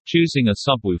Choosing a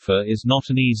subwoofer is not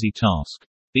an easy task.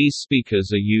 These speakers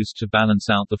are used to balance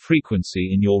out the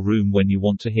frequency in your room when you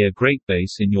want to hear great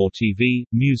bass in your TV,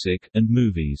 music, and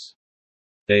movies.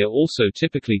 They are also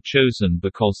typically chosen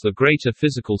because the greater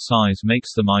physical size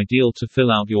makes them ideal to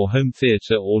fill out your home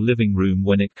theater or living room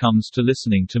when it comes to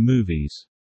listening to movies.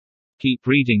 Keep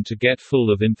reading to get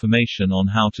full of information on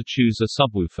how to choose a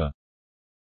subwoofer.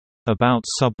 About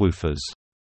subwoofers.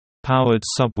 Powered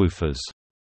subwoofers.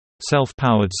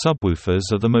 Self-powered subwoofers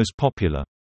are the most popular.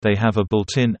 They have a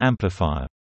built-in amplifier.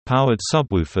 Powered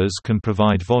subwoofers can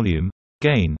provide volume,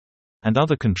 gain, and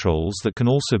other controls that can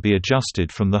also be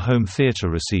adjusted from the home theater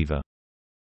receiver.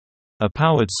 A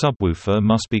powered subwoofer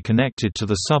must be connected to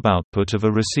the sub-output of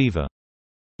a receiver.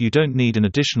 You don't need an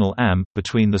additional amp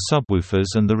between the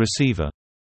subwoofers and the receiver.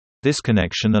 This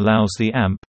connection allows the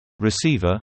amp,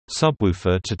 receiver,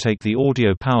 subwoofer to take the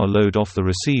audio power load off the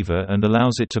receiver and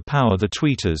allows it to power the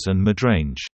tweeters and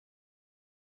midrange.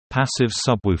 Passive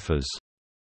subwoofers.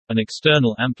 An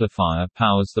external amplifier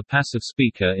powers the passive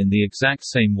speaker in the exact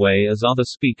same way as other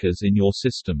speakers in your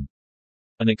system.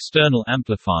 An external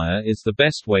amplifier is the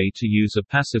best way to use a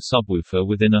passive subwoofer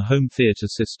within a home theater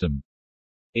system.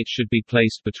 It should be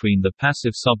placed between the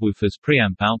passive subwoofer's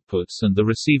preamp outputs and the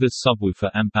receiver's subwoofer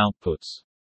amp outputs.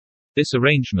 This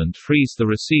arrangement frees the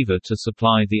receiver to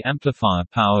supply the amplifier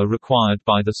power required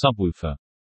by the subwoofer.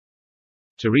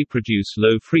 To reproduce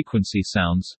low-frequency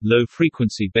sounds,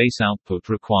 low-frequency bass output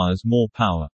requires more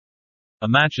power.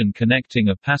 Imagine connecting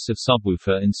a passive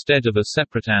subwoofer instead of a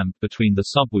separate amp between the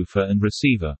subwoofer and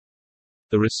receiver.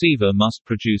 The receiver must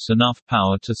produce enough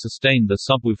power to sustain the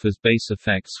subwoofer's bass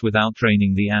effects without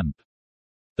draining the amp.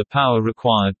 The power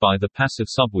required by the passive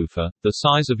subwoofer, the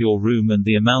size of your room and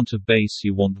the amount of bass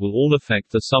you want will all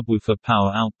affect the subwoofer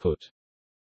power output.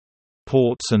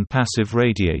 Ports and passive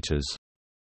radiators.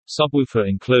 Subwoofer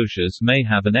enclosures may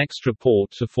have an extra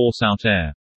port to force out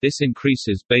air. This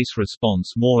increases bass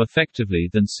response more effectively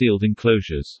than sealed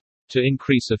enclosures. To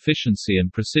increase efficiency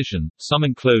and precision, some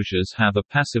enclosures have a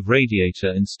passive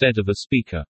radiator instead of a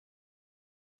speaker.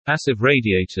 Passive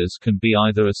radiators can be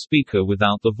either a speaker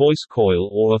without the voice coil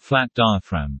or a flat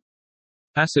diaphragm.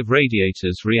 Passive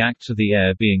radiators react to the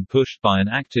air being pushed by an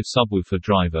active subwoofer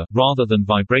driver, rather than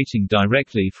vibrating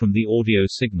directly from the audio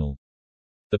signal.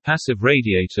 The passive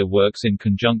radiator works in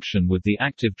conjunction with the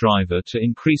active driver to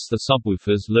increase the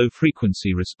subwoofer's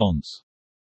low-frequency response.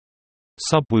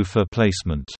 Subwoofer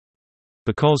placement.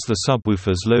 Because the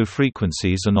subwoofer's low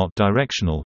frequencies are not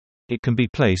directional, it can be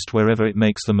placed wherever it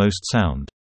makes the most sound.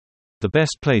 The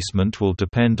best placement will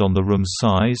depend on the room's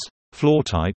size, floor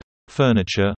type,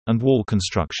 furniture, and wall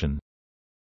construction.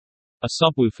 A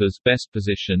subwoofer's best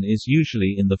position is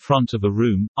usually in the front of a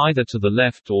room, either to the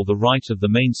left or the right of the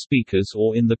main speakers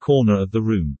or in the corner of the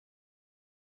room.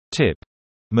 Tip: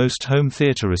 most home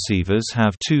theater receivers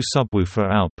have two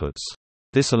subwoofer outputs.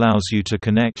 This allows you to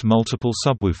connect multiple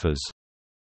subwoofers.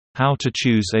 How to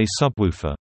choose a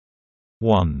subwoofer.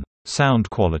 1. Sound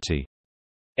quality.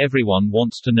 Everyone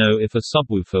wants to know if a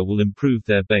subwoofer will improve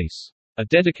their bass. A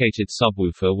dedicated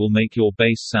subwoofer will make your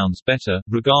bass sounds better,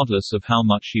 regardless of how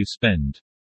much you spend.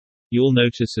 You'll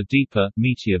notice a deeper,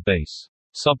 meatier bass.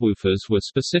 Subwoofers were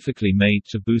specifically made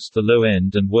to boost the low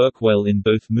end and work well in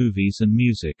both movies and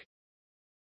music.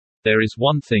 There is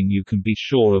one thing you can be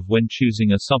sure of when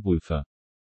choosing a subwoofer.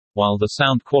 While the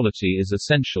sound quality is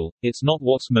essential, it's not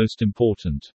what's most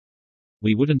important.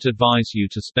 We wouldn't advise you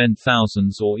to spend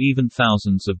thousands or even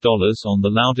thousands of dollars on the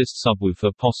loudest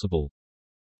subwoofer possible.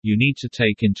 You need to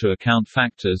take into account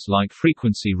factors like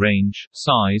frequency range,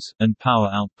 size, and power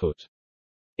output.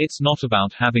 It's not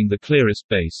about having the clearest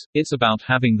bass, it's about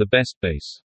having the best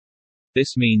bass.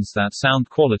 This means that sound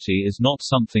quality is not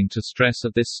something to stress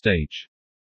at this stage.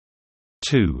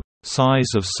 2. Size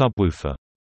of subwoofer.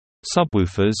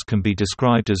 Subwoofers can be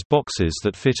described as boxes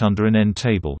that fit under an end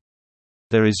table.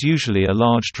 There is usually a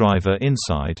large driver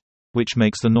inside, which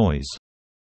makes the noise.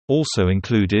 Also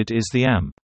included is the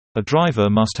amp. A driver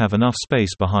must have enough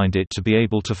space behind it to be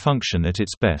able to function at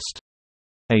its best.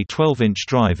 A 12-inch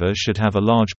driver should have a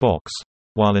large box,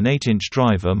 while an 8-inch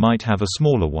driver might have a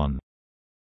smaller one.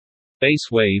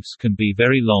 Bass waves can be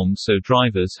very long, so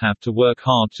drivers have to work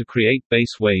hard to create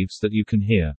bass waves that you can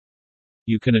hear.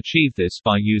 You can achieve this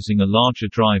by using a larger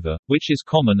driver, which is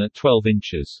common at 12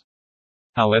 inches.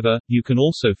 However, you can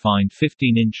also find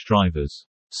 15-inch drivers.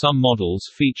 Some models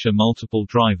feature multiple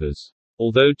drivers.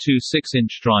 Although two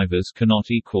 6-inch drivers cannot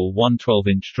equal one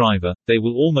 12-inch driver, they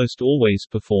will almost always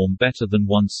perform better than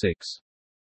one 6.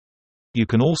 You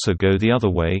can also go the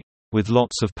other way, with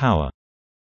lots of power.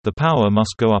 The power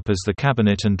must go up as the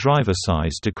cabinet and driver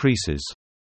size decreases.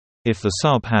 If the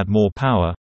sub had more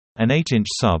power, An 8-inch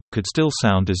sub could still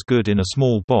sound as good in a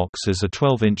small box as a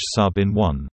 12-inch sub in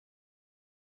one.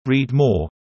 Read more.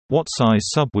 What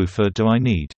size subwoofer do I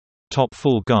need? Top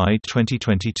Full Guide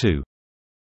 2022.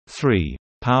 3.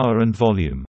 Power and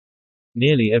volume.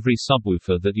 Nearly every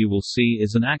subwoofer that you will see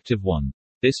is an active one.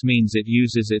 This means it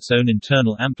uses its own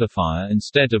internal amplifier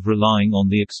instead of relying on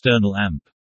the external amp.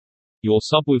 Your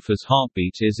subwoofer's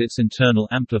heartbeat is its internal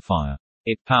amplifier.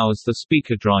 It powers the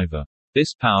speaker driver.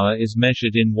 This power is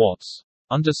measured in watts.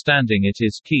 Understanding it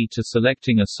is key to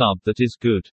selecting a sub that is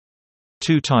good.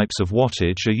 Two types of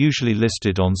wattage are usually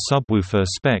listed on subwoofer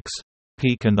specs: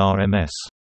 peak and RMS.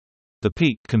 The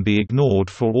peak can be ignored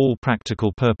for all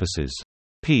practical purposes.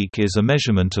 Peak is a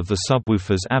measurement of the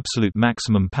subwoofer's absolute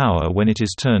maximum power when it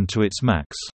is turned to its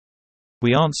max.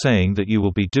 We aren't saying that you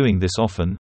will be doing this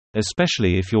often,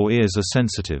 especially if your ears are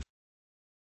sensitive.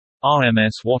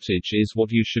 RMS wattage is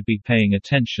what you should be paying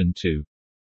attention to.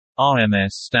 RMS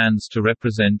stands to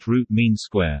represent root mean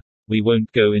square. We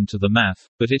won't go into the math,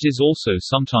 but it is also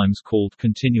sometimes called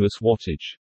continuous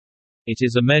wattage. It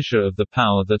is a measure of the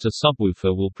power that a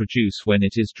subwoofer will produce when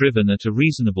it is driven at a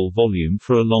reasonable volume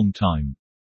for a long time.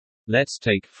 Let's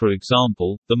take, for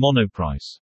example, the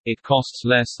Monoprice. It costs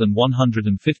less than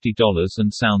 $150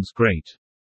 and sounds great.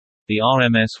 The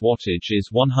RMS wattage is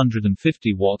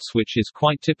 150 watts, which is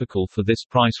quite typical for this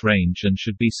price range and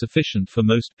should be sufficient for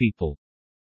most people.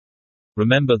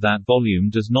 Remember that volume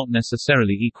does not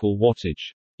necessarily equal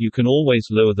wattage. You can always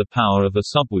lower the power of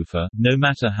a subwoofer, no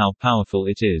matter how powerful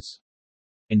it is.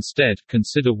 Instead,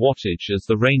 consider wattage as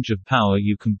the range of power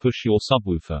you can push your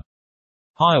subwoofer.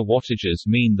 Higher wattages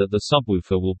mean that the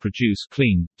subwoofer will produce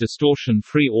clean,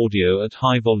 distortion-free audio at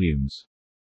high volumes.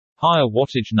 Higher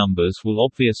wattage numbers will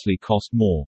obviously cost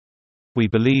more. We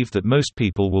believe that most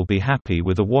people will be happy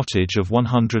with a wattage of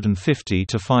 150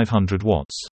 to 500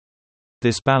 watts.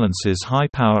 This balances high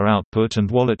power output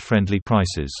and wallet-friendly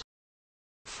prices.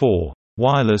 4.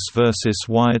 Wireless versus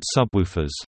wired subwoofers.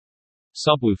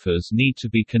 Subwoofers need to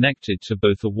be connected to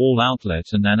both a wall outlet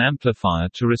and an amplifier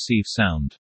to receive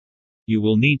sound. You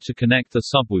will need to connect the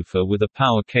subwoofer with a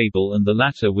power cable and the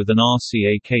latter with an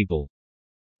RCA cable.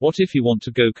 What if you want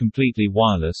to go completely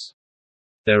wireless?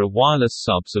 There are wireless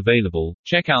subs available.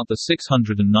 Check out the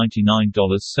 $699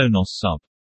 Sonos sub.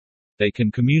 They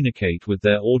can communicate with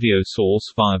their audio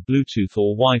source via Bluetooth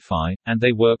or Wi-Fi, and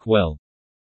they work well.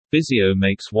 Vizio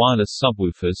makes wireless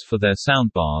subwoofers for their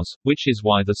soundbars, which is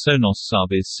why the Sonos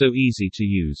sub is so easy to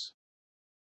use.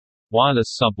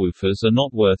 Wireless subwoofers are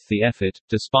not worth the effort,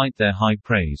 despite their high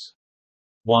praise.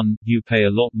 1. You pay a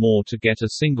lot more to get a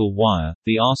single wire,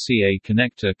 the RCA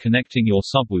connector connecting your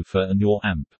subwoofer and your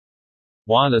amp.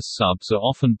 Wireless subs are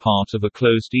often part of a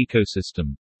closed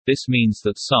ecosystem. This means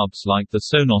that subs like the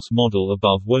Sonos model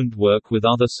above won't work with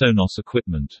other Sonos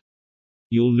equipment.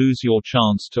 You'll lose your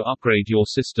chance to upgrade your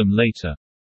system later.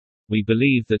 We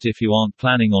believe that if you aren't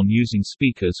planning on using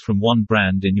speakers from one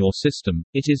brand in your system,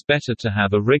 it is better to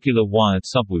have a regular wired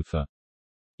subwoofer.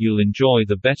 You'll enjoy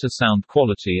the better sound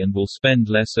quality and will spend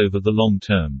less over the long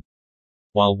term.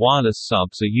 While wireless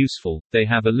subs are useful, they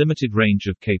have a limited range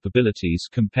of capabilities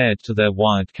compared to their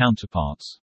wired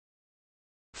counterparts.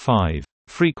 5.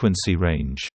 Frequency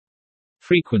range.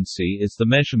 Frequency is the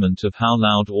measurement of how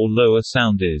loud or low a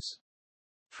sound is.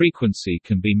 Frequency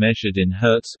can be measured in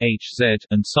Hz, Hz,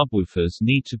 and subwoofers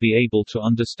need to be able to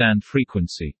understand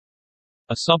frequency.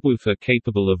 A subwoofer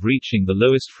capable of reaching the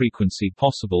lowest frequency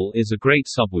possible is a great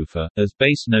subwoofer, as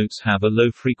bass notes have a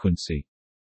low frequency.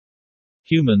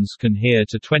 Humans can hear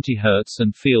to 20 Hz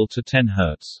and feel to 10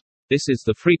 Hz. This is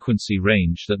the frequency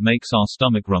range that makes our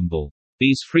stomach rumble.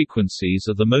 These frequencies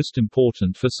are the most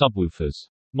important for subwoofers.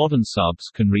 Modern subs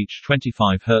can reach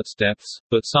 25 Hz depths,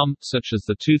 but some, such as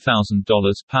the $2,000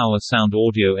 Power Sound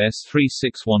Audio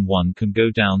S3611, can go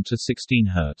down to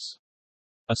 16 Hz.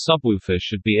 A subwoofer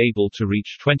should be able to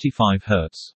reach 25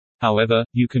 Hz. However,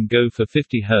 you can go for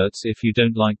 50 Hz if you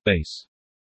don't like bass.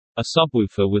 A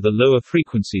subwoofer with a lower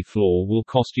frequency floor will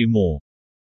cost you more.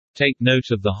 Take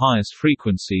note of the highest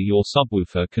frequency your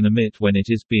subwoofer can emit when it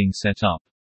is being set up.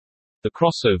 The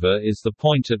crossover is the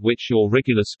point at which your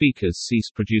regular speakers cease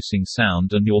producing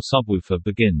sound and your subwoofer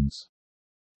begins.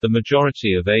 The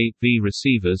majority of AV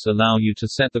receivers allow you to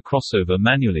set the crossover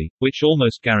manually, which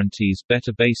almost guarantees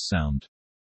better bass sound.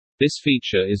 This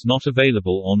feature is not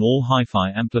available on all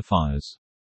hi-fi amplifiers.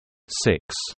 6.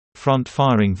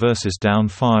 Front-firing versus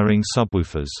down-firing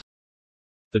subwoofers.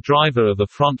 The driver of a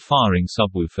front-firing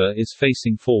subwoofer is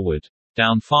facing forward.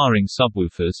 Down-firing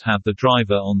subwoofers have the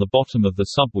driver on the bottom of the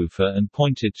subwoofer and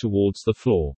pointed towards the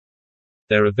floor.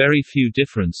 There are very few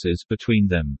differences between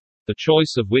them. The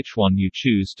choice of which one you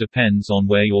choose depends on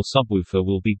where your subwoofer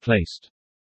will be placed.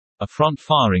 A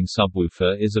front-firing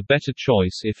subwoofer is a better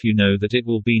choice if you know that it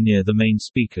will be near the main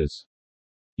speakers.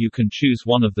 You can choose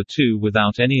one of the two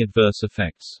without any adverse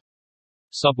effects.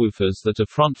 Subwoofers that are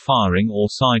front-firing or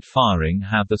side-firing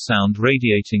have the sound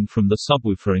radiating from the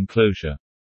subwoofer enclosure.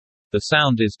 The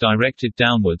sound is directed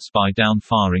downwards by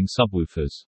down-firing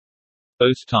subwoofers.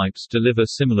 Both types deliver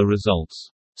similar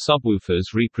results.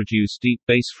 Subwoofers reproduce deep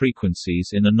bass frequencies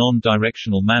in a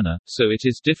non-directional manner, so it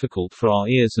is difficult for our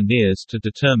ears and ears to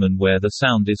determine where the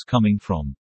sound is coming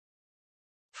from.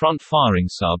 Front-firing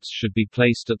subs should be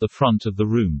placed at the front of the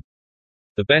room.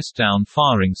 The best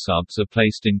down-firing subs are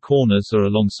placed in corners or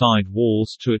alongside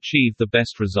walls to achieve the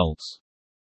best results.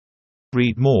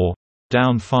 Read more.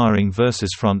 Down-firing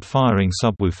versus front-firing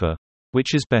subwoofer.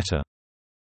 Which is better?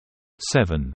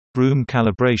 7. Room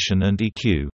calibration and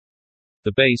EQ.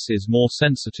 The bass is more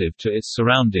sensitive to its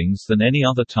surroundings than any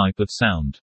other type of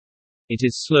sound. It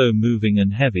is slow-moving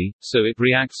and heavy, so it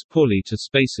reacts poorly to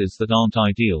spaces that aren't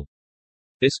ideal.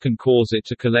 This can cause it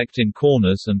to collect in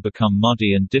corners and become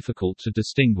muddy and difficult to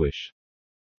distinguish.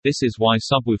 This is why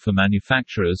subwoofer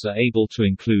manufacturers are able to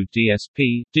include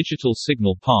DSP, digital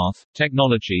signal path,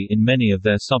 technology in many of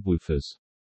their subwoofers.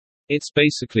 It's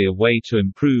basically a way to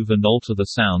improve and alter the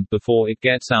sound before it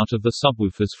gets out of the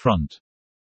subwoofer's front.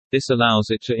 This allows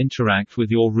it to interact with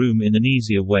your room in an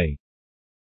easier way.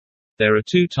 There are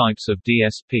two types of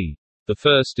DSP. The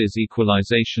first is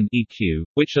equalization (EQ),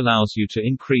 which allows you to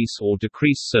increase or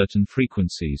decrease certain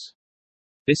frequencies.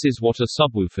 This is what a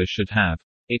subwoofer should have.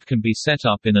 It can be set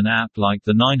up in an app like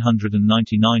the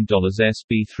 $999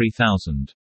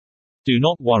 SB3000. Do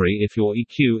not worry if your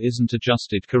EQ isn't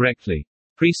adjusted correctly.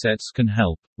 Presets can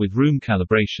help. With room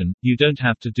calibration, you don't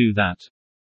have to do that.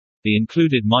 The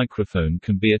included microphone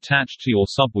can be attached to your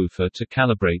subwoofer to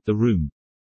calibrate the room.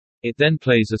 It then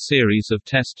plays a series of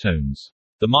test tones.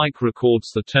 The mic records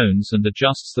the tones and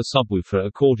adjusts the subwoofer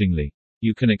accordingly.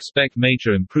 You can expect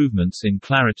major improvements in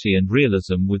clarity and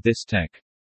realism with this tech.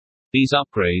 These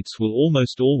upgrades will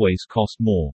almost always cost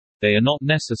more. They are not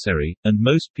necessary, and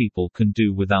most people can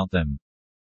do without them.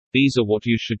 These are what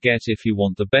you should get if you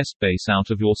want the best bass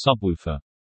out of your subwoofer.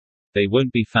 They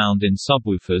won't be found in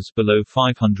subwoofers below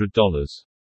 $500.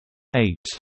 8.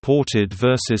 Ported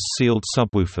versus sealed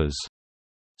subwoofers.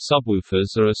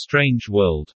 Subwoofers are a strange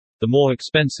world. The more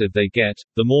expensive they get,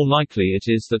 the more likely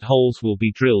it is that holes will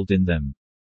be drilled in them.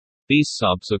 These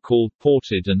subs are called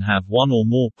ported and have one or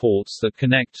more ports that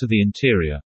connect to the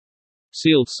interior.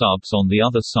 Sealed subs on the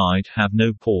other side have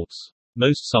no ports.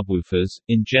 Most subwoofers,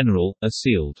 in general, are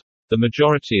sealed. The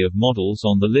majority of models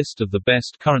on the list of the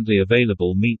best currently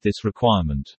available meet this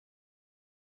requirement.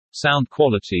 Sound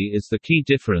quality is the key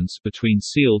difference between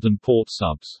sealed and port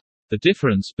subs. The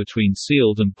difference between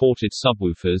sealed and ported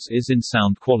subwoofers is in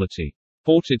sound quality.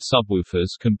 Ported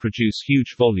subwoofers can produce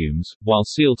huge volumes, while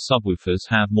sealed subwoofers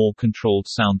have more controlled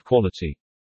sound quality.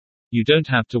 You don't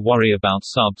have to worry about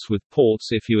subs with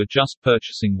ports if you are just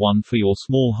purchasing one for your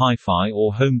small hi-fi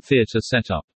or home theater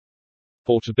setup.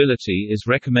 Portability is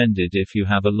recommended if you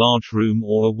have a large room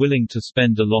or are willing to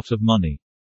spend a lot of money.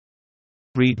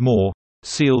 Read more.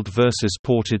 Sealed versus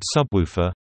ported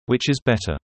subwoofer. Which is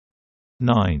better?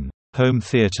 9. Home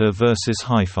theater versus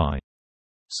hi-fi.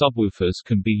 Subwoofers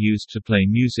can be used to play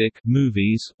music,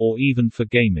 movies, or even for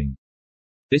gaming.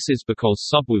 This is because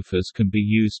subwoofers can be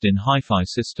used in hi-fi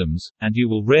systems, and you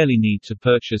will rarely need to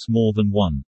purchase more than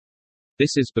one.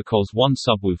 This is because one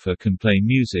subwoofer can play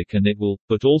music and it will,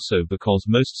 but also because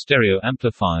most stereo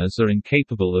amplifiers are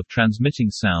incapable of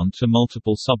transmitting sound to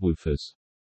multiple subwoofers.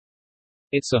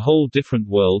 It's a whole different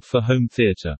world for home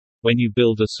theater. When you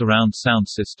build a surround sound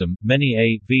system, many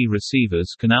AV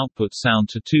receivers can output sound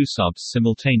to two subs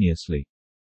simultaneously.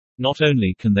 Not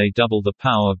only can they double the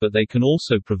power, but they can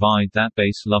also provide that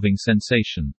bass-loving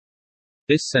sensation.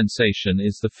 This sensation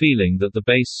is the feeling that the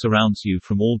bass surrounds you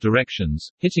from all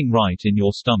directions, hitting right in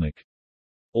your stomach.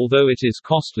 Although it is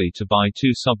costly to buy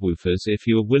two subwoofers, if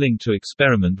you are willing to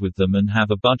experiment with them and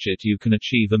have a budget, you can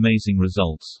achieve amazing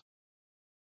results.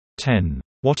 10.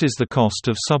 What is the cost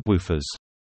of subwoofers?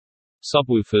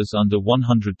 Subwoofers under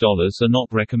 $100 are not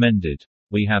recommended.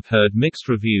 We have heard mixed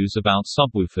reviews about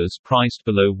subwoofers priced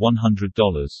below $100.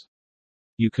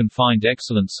 You can find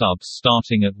excellent subs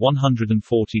starting at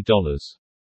 $140.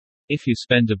 If you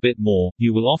spend a bit more,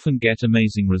 you will often get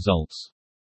amazing results.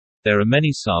 There are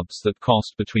many subs that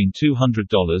cost between $200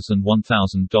 and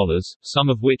 $1,000, some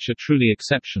of which are truly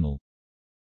exceptional.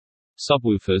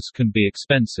 Subwoofers can be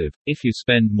expensive. If you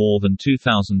spend more than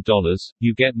 $2,000,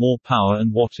 you get more power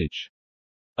and wattage.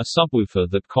 A subwoofer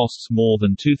that costs more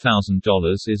than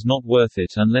 $2,000 is not worth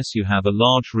it unless you have a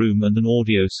large room and an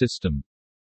audio system.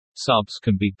 Subs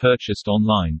can be purchased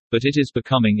online, but it is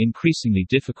becoming increasingly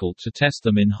difficult to test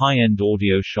them in high-end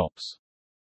audio shops.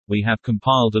 We have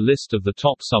compiled a list of the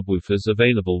top subwoofers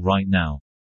available right now.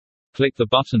 Click the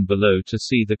button below to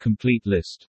see the complete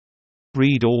list.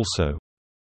 Read also.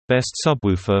 Best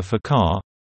subwoofer for car.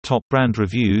 Top brand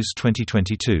reviews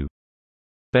 2022.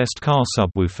 Best car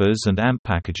subwoofers and amp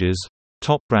packages.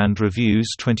 Top brand reviews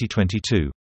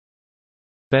 2022.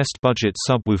 Best budget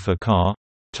subwoofer car.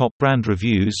 Top brand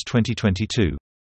reviews 2022.